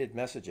 repeated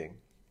messaging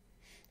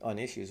on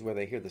issues where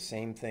they hear the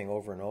same thing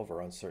over and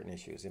over on certain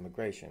issues: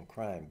 immigration,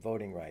 crime,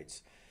 voting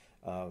rights,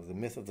 the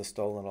myth of the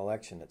stolen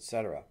election,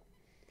 etc.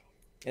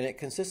 And it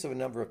consists of a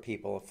number of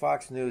people.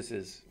 Fox News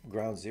is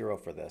ground zero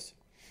for this.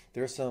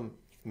 There are some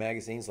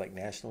magazines like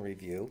National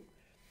Review.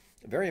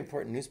 A very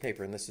important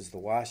newspaper, and this is the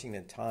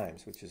Washington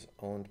Times, which is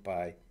owned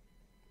by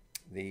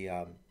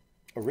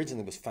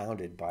originally was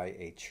founded by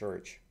a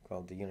church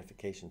called the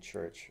Unification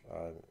Church,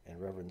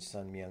 and Reverend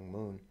Sun Myung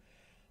Moon,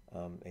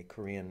 a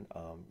Korean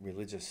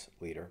religious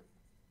leader.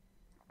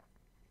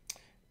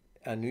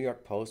 A New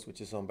York Post,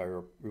 which is owned by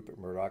Rupert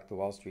Murdoch. The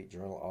Wall Street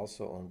Journal,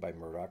 also owned by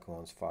Murdoch, who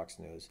owns Fox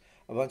News.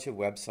 A bunch of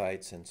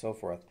websites and so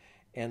forth.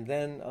 And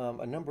then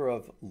a number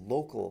of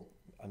local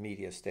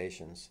media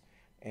stations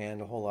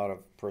and a whole lot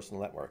of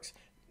personal networks.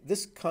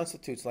 This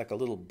constitutes like a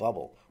little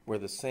bubble where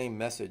the same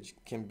message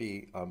can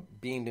be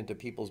beamed into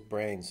people's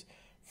brains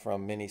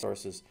from many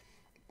sources.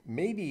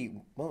 Maybe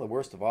one of the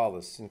worst of all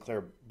is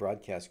Sinclair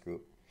Broadcast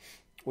Group,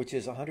 which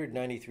is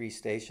 193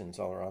 stations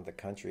all around the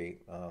country,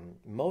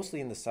 mostly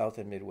in the South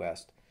and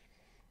Midwest.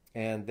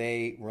 And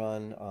they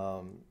run,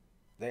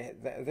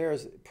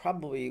 there's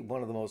probably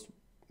one of the most,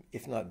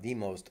 if not the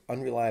most,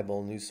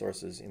 unreliable news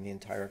sources in the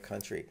entire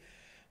country.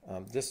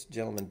 This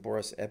gentleman,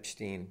 Boris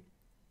Epshteyn,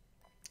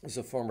 is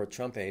a former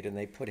Trump aide, and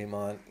they put him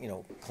on,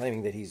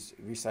 claiming that he's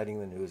reciting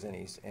the news,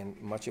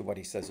 and much of what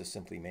he says is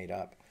simply made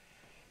up.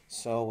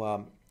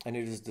 So, and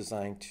it is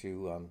designed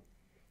to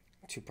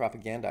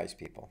propagandize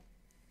people.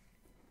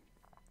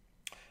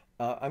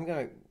 I'm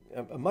going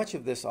to, much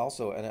of this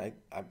also, and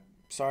I'm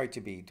sorry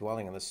to be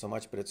dwelling on this so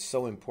much, but it's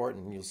so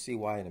important, and you'll see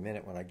why in a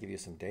minute when I give you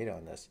some data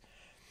on this.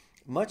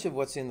 Much of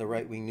what's in the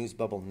right-wing news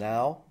bubble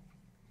now,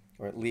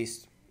 or at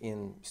least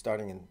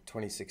starting in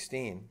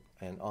 2016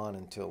 and on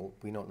until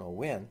we don't know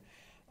when,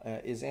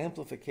 is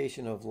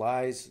amplification of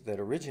lies that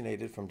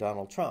originated from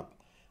Donald Trump.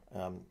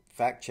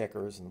 Fact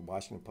checkers in the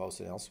Washington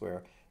Post and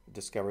elsewhere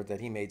discovered that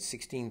he made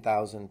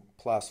 16,000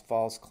 plus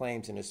false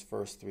claims in his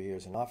first 3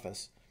 years in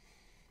office.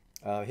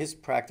 His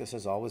practice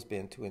has always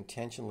been to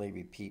intentionally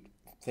repeat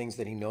things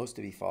that he knows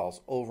to be false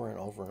over and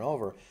over and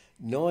over,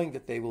 knowing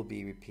that they will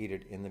be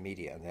repeated in the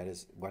media, and that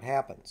is what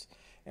happens.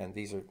 And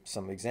these are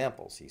some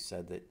examples. He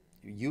said that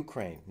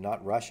Ukraine,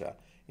 not Russia,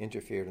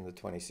 interfered in the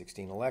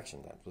 2016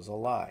 election. That was a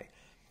lie.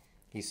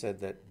 He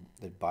said that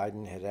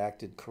Biden had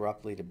acted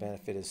corruptly to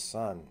benefit his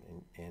son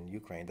in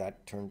Ukraine.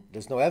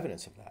 There's no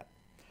evidence of that.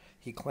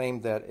 He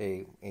claimed that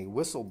a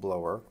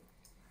whistleblower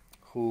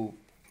who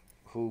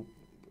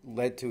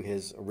led to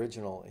his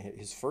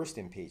first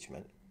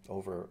impeachment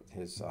over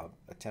his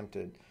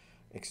attempted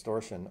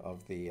extortion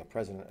of the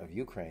president of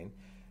Ukraine,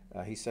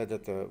 he said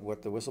that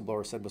what the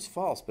whistleblower said was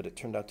false, but it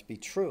turned out to be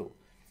true.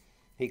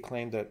 He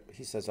claimed that,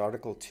 he says,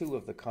 Article 2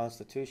 of the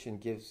Constitution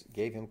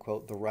gave him,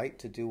 quote, the right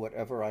to do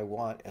whatever I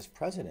want as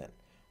president.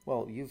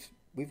 Well,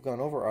 we've gone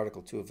over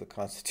Article 2 of the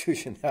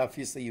Constitution.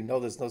 Obviously, you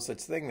know there's no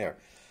such thing there.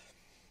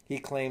 He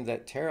claimed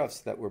that tariffs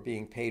that were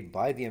being paid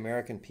by the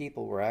American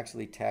people were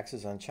actually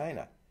taxes on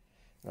China.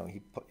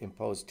 he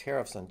imposed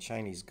tariffs on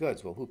Chinese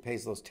goods. Well, who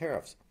pays those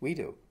tariffs? We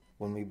do.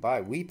 When we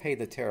buy, we pay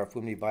the tariff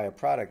when we buy a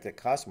product that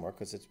costs more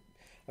because it's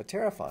a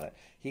tariff on it.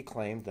 He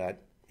claimed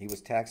that he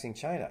was taxing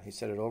China. He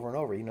said it over and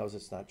over. He knows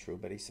it's not true,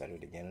 but he said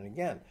it again and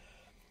again.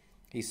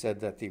 He said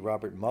that the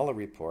Robert Mueller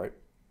report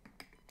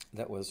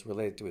that was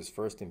related to his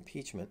first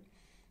impeachment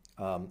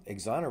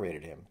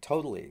exonerated him,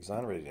 totally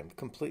exonerated him,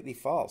 completely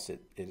false.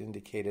 It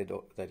indicated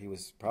that he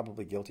was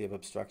probably guilty of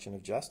obstruction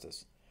of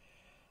justice.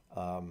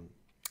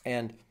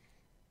 And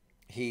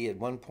he at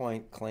one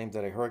point claimed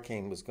that a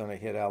hurricane was going to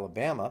hit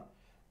Alabama,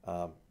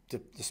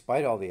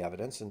 despite all the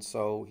evidence. And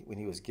so when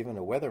he was given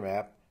a weather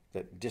map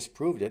that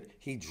disproved it,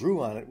 he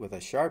drew on it with a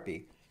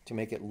Sharpie to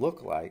make it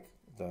look like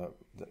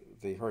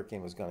the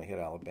hurricane was going to hit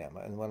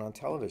Alabama, and went on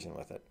television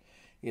with it.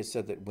 He had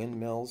said that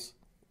windmills,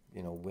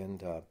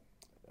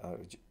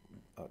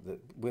 the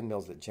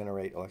windmills that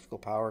generate electrical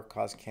power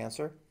cause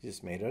cancer. He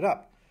just made it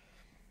up.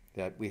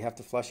 That we have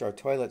to flush our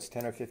toilets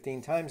 10 or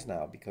 15 times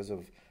now because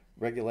of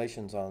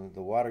regulations on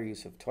the water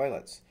use of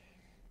toilets.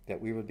 That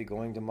we would be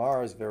going to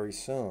Mars very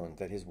soon.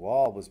 That his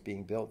wall was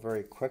being built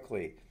very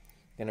quickly.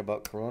 And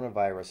about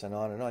coronavirus and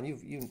on and on.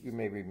 You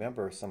may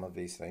remember some of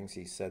these things.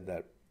 He said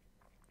that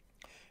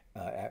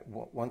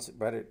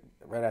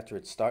right after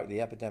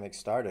the epidemic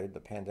started, the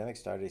pandemic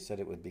started, he said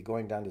it would be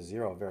going down to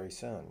zero very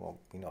soon. Well,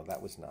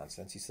 that was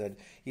nonsense. He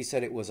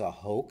said it was a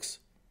hoax,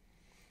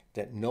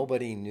 that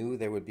nobody knew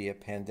there would be a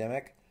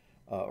pandemic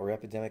or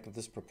epidemic of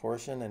this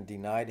proportion, and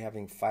denied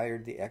having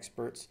fired the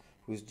experts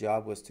whose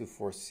job was to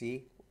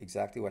foresee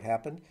exactly what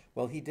happened.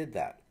 Well, he did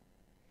that.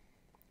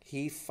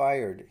 His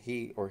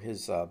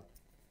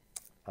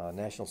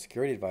National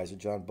Security Advisor,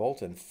 John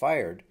Bolton,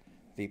 fired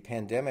the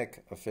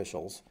pandemic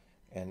officials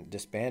and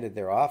disbanded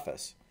their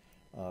office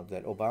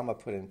that Obama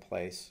put in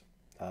place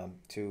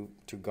to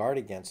guard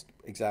against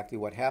exactly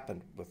what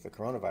happened with the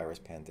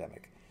coronavirus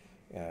pandemic.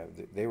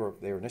 They were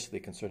initially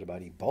concerned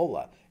about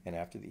Ebola, and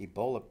after the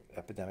Ebola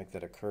epidemic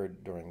that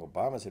occurred during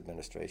Obama's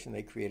administration,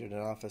 they created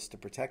an office to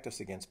protect us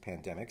against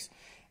pandemics,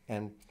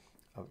 and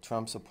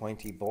Trump's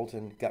appointee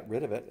Bolton got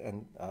rid of it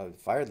and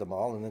fired them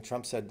all, and then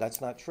Trump said, that's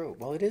not true.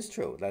 Well, it is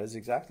true. That is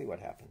exactly what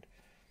happened.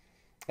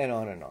 And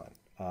on and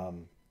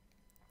on.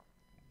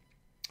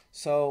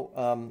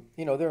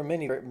 There are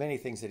many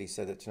things that he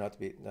said that turn out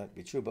to not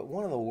be true, but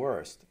one of the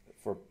worst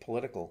for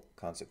political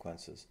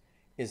consequences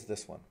is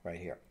this one right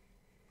here.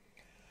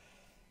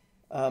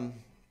 And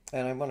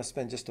I want to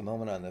spend just a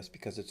moment on this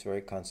because it's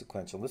very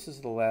consequential. This is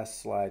the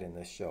last slide in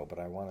this show, but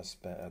I want to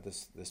spend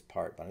this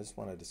part, but I just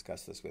want to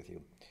discuss this with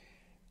you.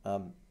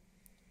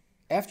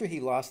 After he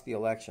lost the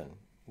election,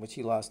 which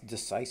he lost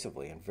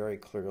decisively and very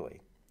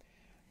clearly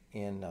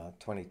in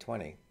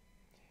 2020,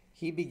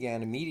 he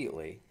began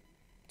immediately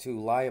to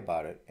lie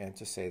about it and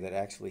to say that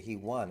actually he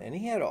won. And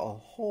he had a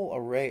whole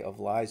array of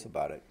lies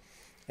about it.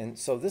 And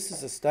so this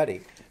is a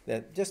study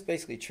that just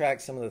basically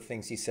tracked some of the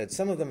things he said.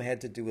 Some of them had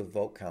to do with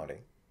vote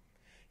counting.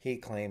 He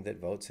claimed that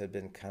votes had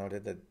been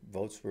counted, that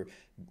ballots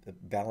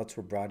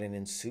were brought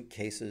in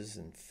suitcases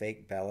and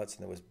fake ballots,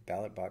 and there was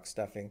ballot box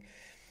stuffing.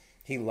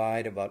 He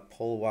lied about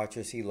poll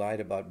watchers. He lied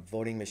about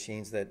voting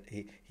machines, that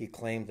he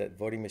claimed that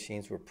voting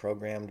machines were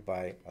programmed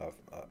by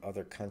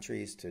other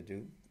countries to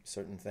do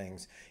certain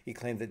things. He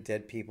claimed that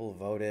dead people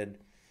voted.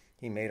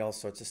 He made all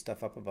sorts of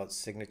stuff up about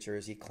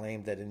signatures. He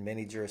claimed that in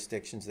many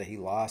jurisdictions that he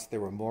lost, there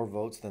were more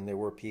votes than there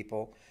were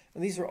people.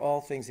 And these are all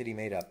things that he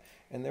made up.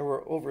 And there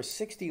were over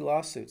 60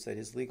 lawsuits that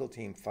his legal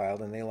team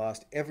filed, and they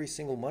lost every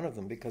single one of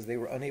them because they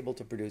were unable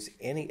to produce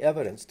any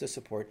evidence to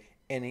support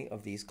any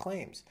of these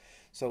claims.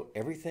 So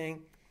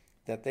everything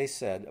that they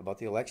said about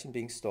the election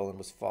being stolen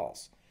was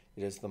false.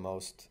 It is the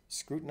most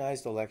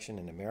scrutinized election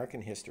in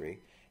American history,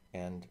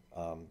 and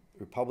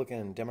Republican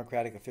and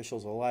Democratic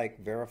officials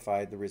alike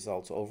verified the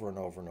results over and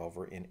over and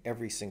over in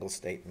every single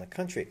state in the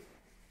country.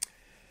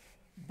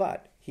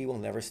 But he will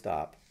never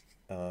stop,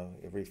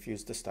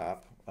 refused to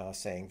stop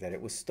saying that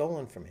it was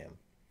stolen from him.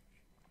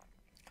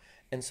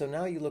 And so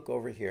now you look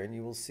over here and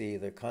you will see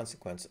the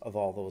consequence of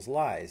all those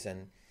lies.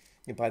 And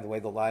by the way,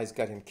 the lies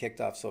got him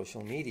kicked off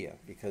social media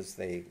because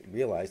they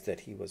realized that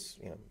he was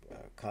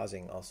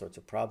causing all sorts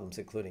of problems,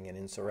 including an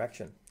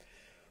insurrection.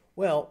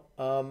 Well,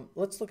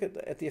 let's look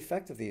at the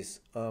effect of these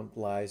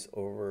lies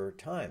over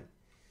time.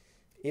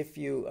 If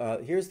you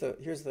here's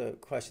the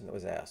question that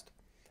was asked: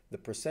 the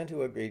percent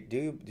who agreed,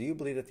 do you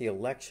believe that the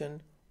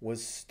election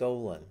was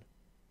stolen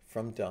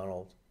from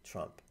Donald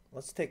Trump?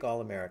 Let's take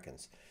all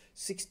Americans.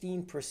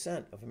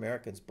 16% of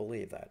Americans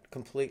believe that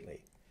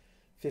completely.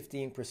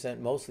 15%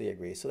 mostly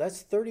agree. So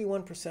that's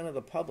 31% of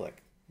the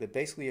public that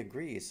basically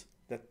agrees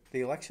that the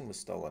election was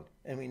stolen.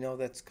 And we know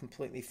that's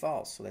completely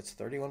false. So that's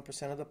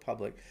 31% of the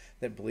public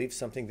that believes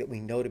something that we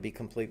know to be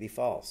completely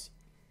false.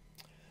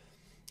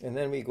 And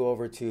then we go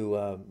over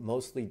to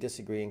mostly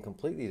disagree and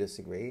completely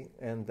disagree,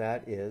 and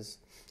that is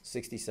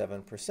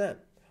 67%.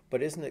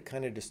 But isn't it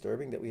kind of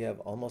disturbing that we have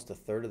almost a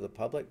third of the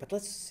public? But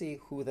let's see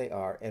who they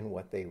are and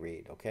what they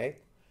read, okay?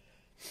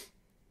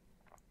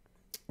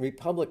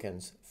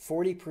 Republicans,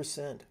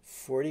 40%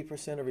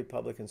 of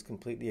Republicans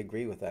completely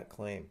agree with that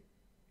claim.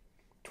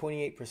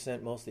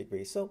 28% mostly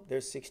agree. So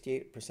there's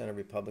 68% of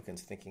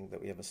Republicans thinking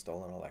that we have a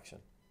stolen election.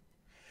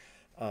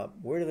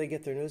 Where do they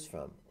get their news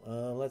from?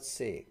 Let's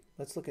see.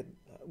 Let's look at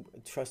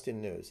trust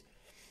in news.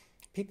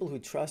 People who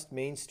trust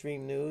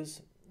mainstream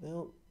news,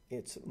 well,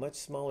 it's a much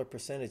smaller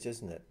percentage,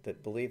 isn't it,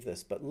 that believe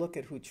this. But look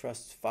at who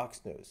trusts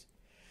Fox News.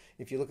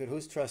 If you look at who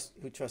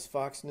trusts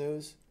Fox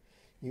News,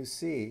 you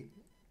see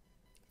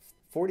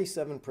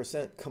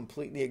 47%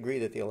 completely agree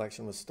that the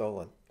election was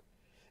stolen,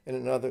 and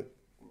another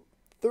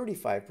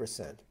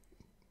 35%,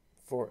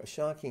 for a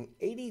shocking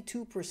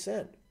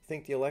 82%,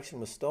 think the election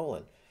was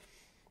stolen.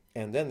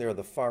 And then there are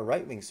the far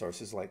right-wing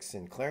sources like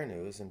Sinclair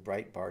News and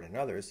Breitbart and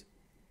others.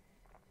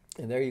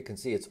 And there you can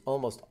see it's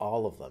almost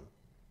all of them.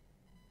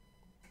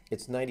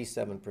 It's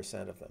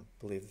 97% of them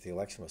believe that the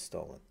election was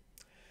stolen.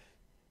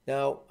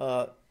 Now,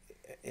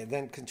 and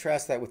then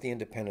contrast that with the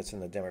independents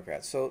and the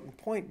Democrats. So the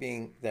point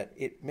being that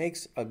it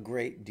makes a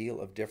great deal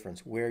of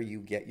difference where you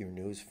get your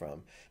news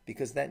from,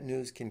 because that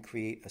news can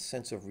create a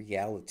sense of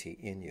reality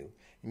in you.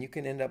 And you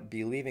can end up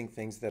believing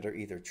things that are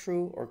either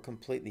true or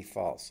completely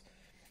false.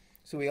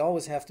 So we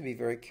always have to be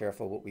very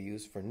careful what we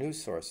use for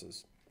news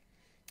sources.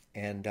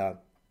 And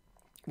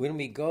when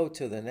we go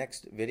to the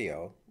next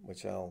video,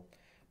 which I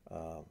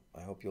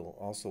hope you'll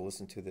also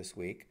listen to this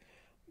week,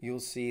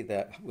 you'll see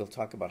that we'll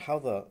talk about how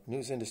the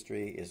news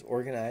industry is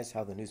organized,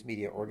 how the news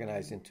media are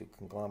organized into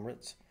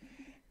conglomerates,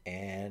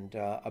 and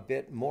a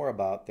bit more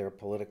about their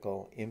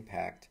political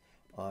impact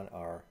on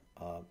our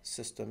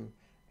system,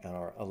 and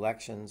our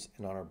elections,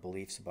 and on our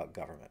beliefs about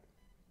government.